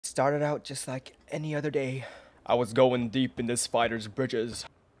Started out just like any other day. I was going deep in this fighter's bridges.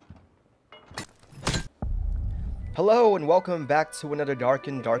 Hello and welcome back to another dark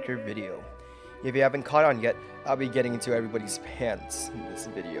and darker video. If you haven't caught on yet, I'll be getting into everybody's pants in this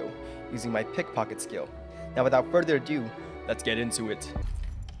video using my pickpocket skill. Now without further ado, let's get into it.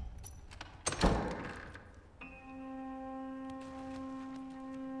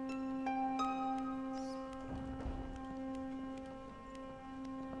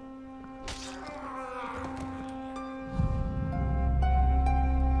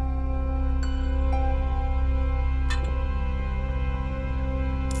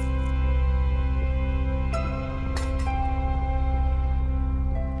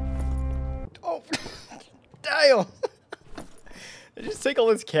 Oh, damn! Did you just take all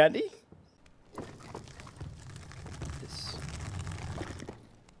this candy? This.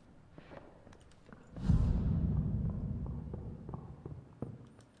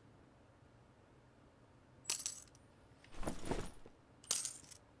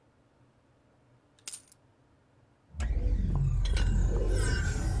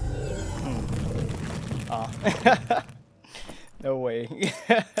 Ah. No way.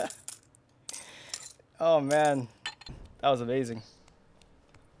 Oh man, that was amazing.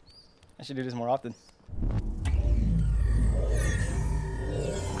 I should do this more often.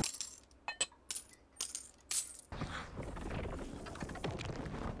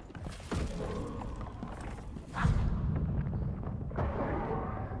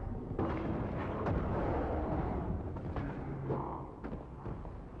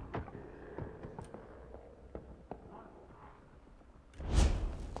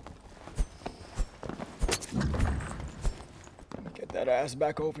 Get that ass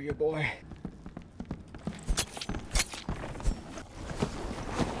back over here, boy.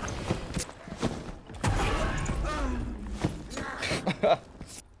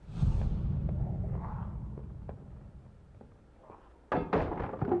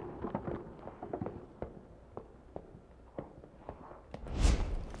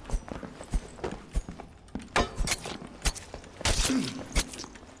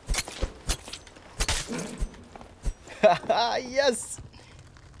 Yes!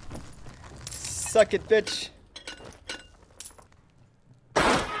 Suck it, bitch. I'm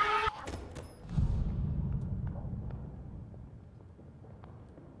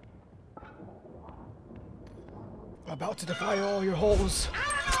about to defy all your holes.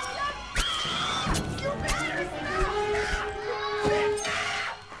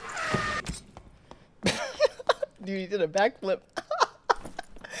 Dude, he did a backflip.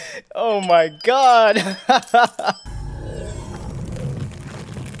 Oh my god!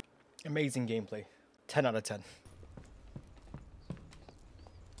 Amazing gameplay. 10 out of 10.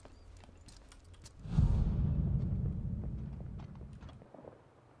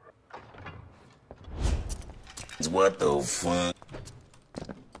 What the fuck?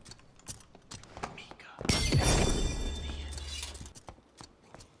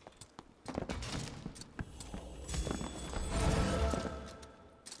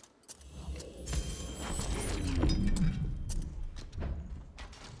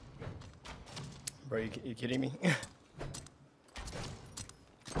 Bro, you kidding me?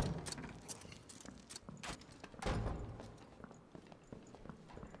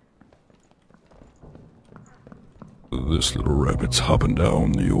 This little rabbit's hopping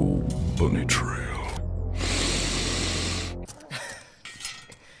down the old bunny trail.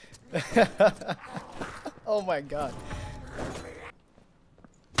 Oh my god.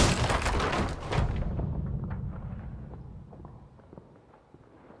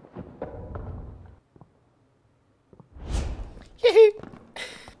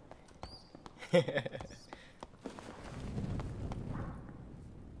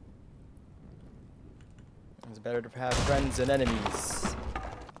 It's better to have friends than enemies.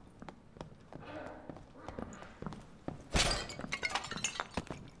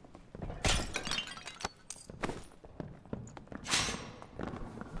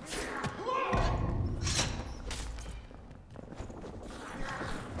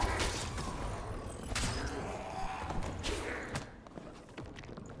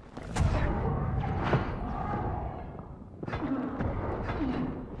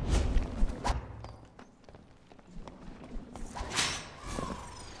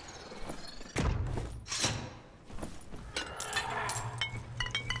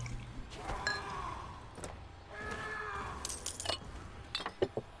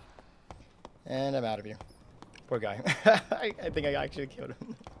 And I'm out of here. Poor guy. I think I actually killed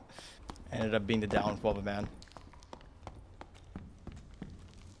him. Ended up being the downfall of a man.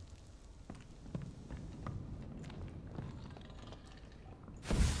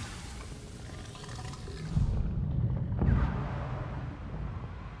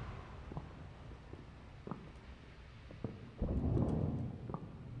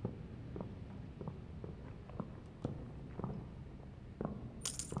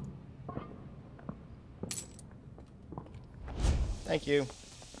 Thank you.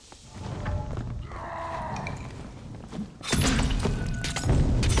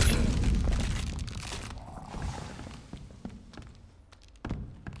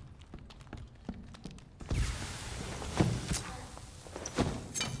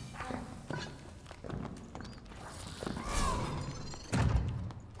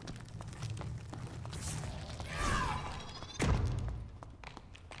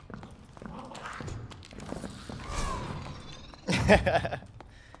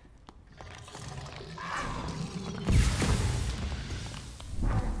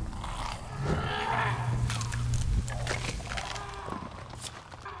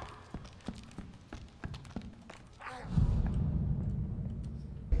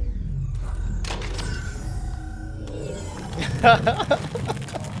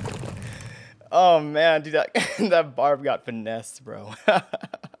 Oh man, dude, that that barb got finessed, bro.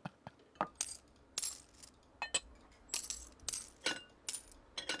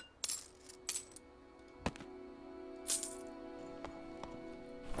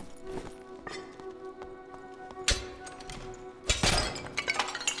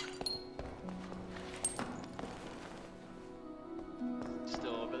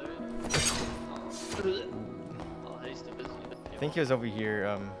 Still over there? Oh, he's still busy. I think he was over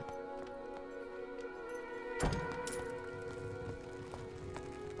here.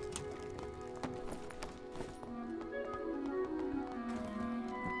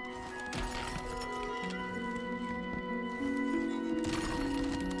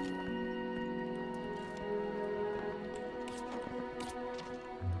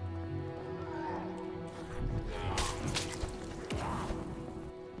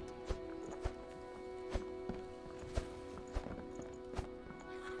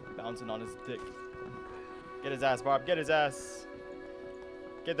 Bouncing on his dick. Get his ass, Barb. Get his ass.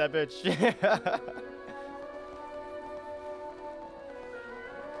 Get that bitch.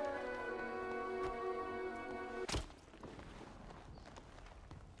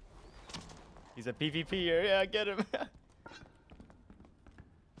 He's a PvPer. Yeah, get him.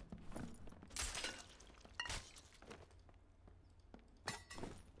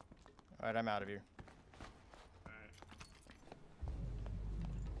 Alright, I'm out of here.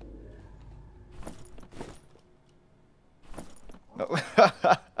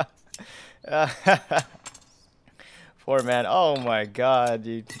 Poor man. Oh my god,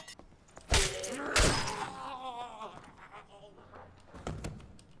 dude.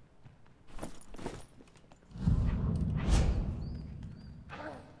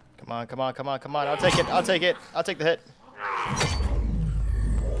 Come on, come on, come on, come on. I'll take it. I'll take it. I'll take the hit.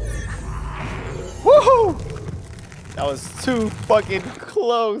 Woohoo! That was too fucking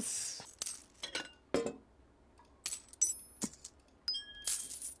close.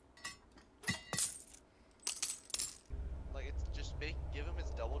 Give him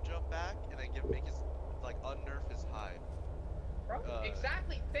his double jump back, and then make his unnerf his hive. Bro,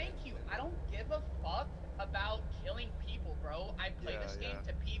 exactly. Thank you. I don't give a fuck about killing people, bro. I play this game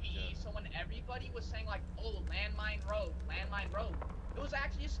to PvE, so when everybody was saying oh, landmine rogue, it was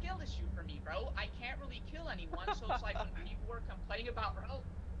actually a skill issue for me, bro. I can't really kill anyone, so it's like when people were complaining about rogue,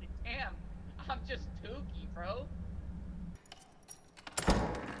 damn, I'm just dookie, bro.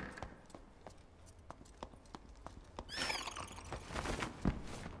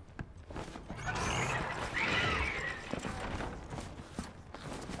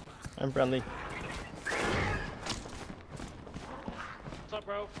 I'm friendly. What's up,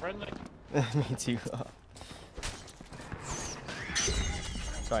 bro? Friendly? Me too.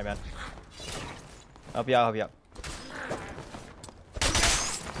 Sorry, man. Help you out, help you out.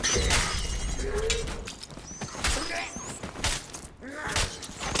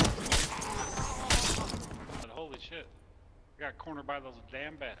 Holy shit. I got cornered by those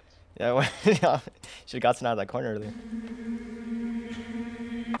damn bats. Yeah, well, should have gotten out of that corner earlier.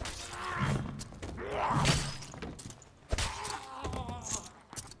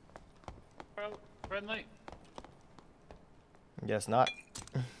 Bro, friendly? Guess not.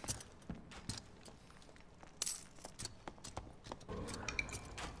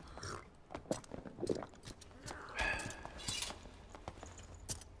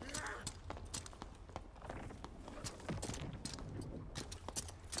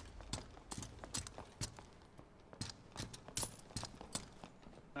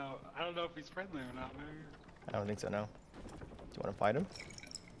 No, I don't know if he's friendly or not, man. I don't think so, no. Do you want to fight him?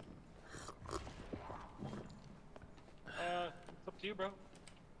 It's up to you, bro.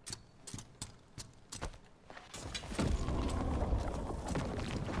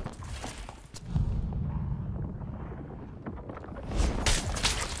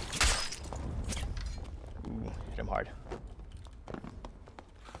 Ooh, hit him hard.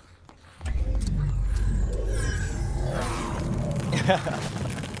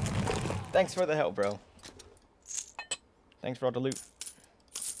 Thanks for the help, bro. Thanks for all the loot.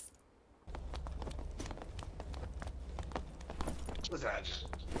 What's that?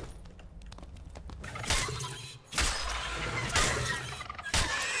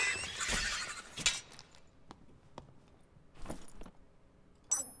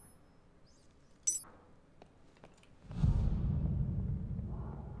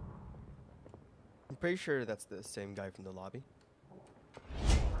 I'm pretty sure that's the same guy from the lobby.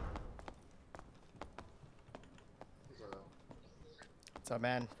 What's up,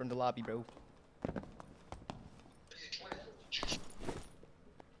 man? From the lobby, bro.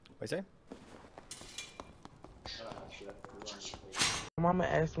 What you say? Mama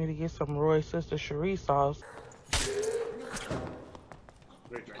asked me to get some Roy's sister Cherie sauce.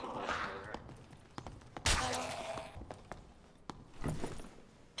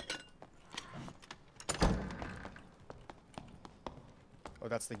 Oh,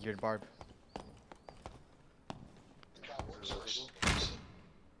 that's the geared barb.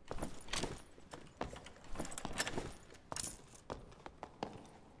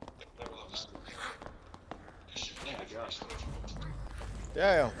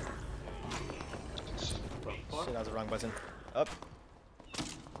 Damn. Shit, that was the wrong button. Up.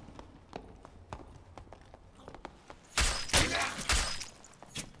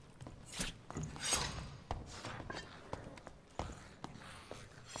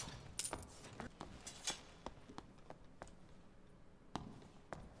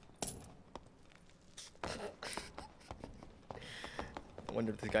 I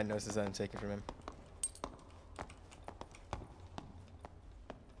wonder if this guy notices that I'm taking from him.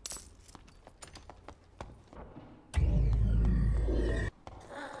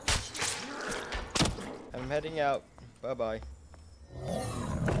 I'm heading out. Bye-bye.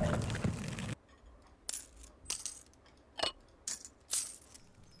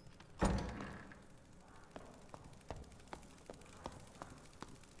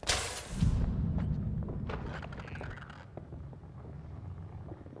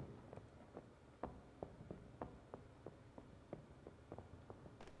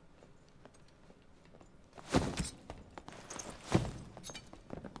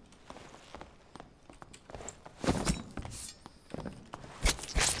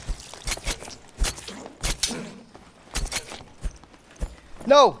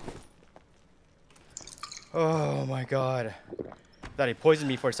 No! Oh my god. Thought he poisoned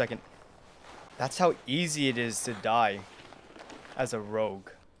me for a second. That's how easy it is to die as a rogue.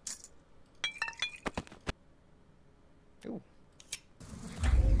 Ooh.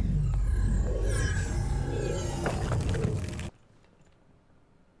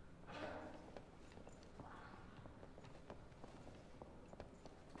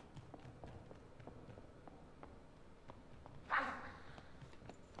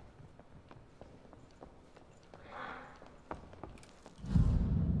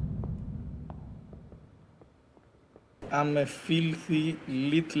 I'm a filthy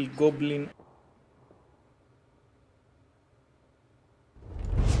little goblin.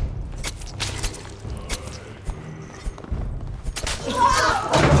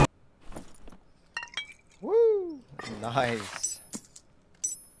 Woo! Nice.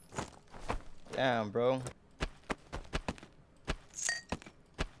 Damn, bro.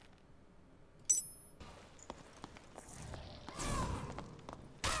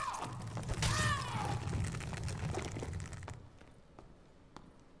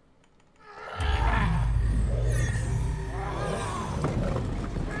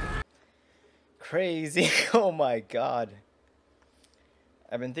 Crazy. Oh my god.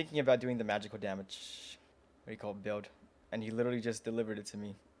 I've been thinking about doing the magical damage, what do you call it, build, and he literally just delivered it to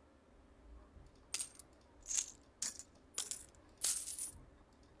me.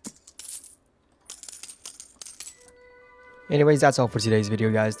 Anyways, that's all for today's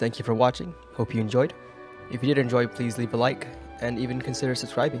video, guys. Thank you for watching. Hope you enjoyed. If you did enjoy, please leave a like and even consider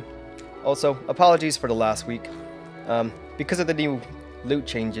subscribing. Also, apologies for the last week. Because of the new loot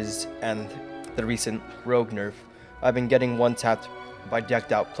changes and the recent rogue nerf, I've been getting one-tapped by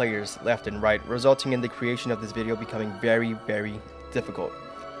decked out players left and right, resulting in the creation of this video becoming very, very difficult.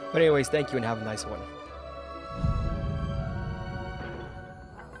 But anyways, thank you and have a nice one.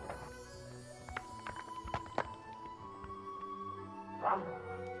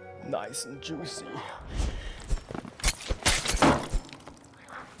 Nice and juicy.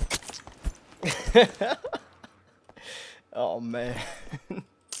 Oh man.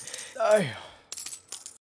 Damn.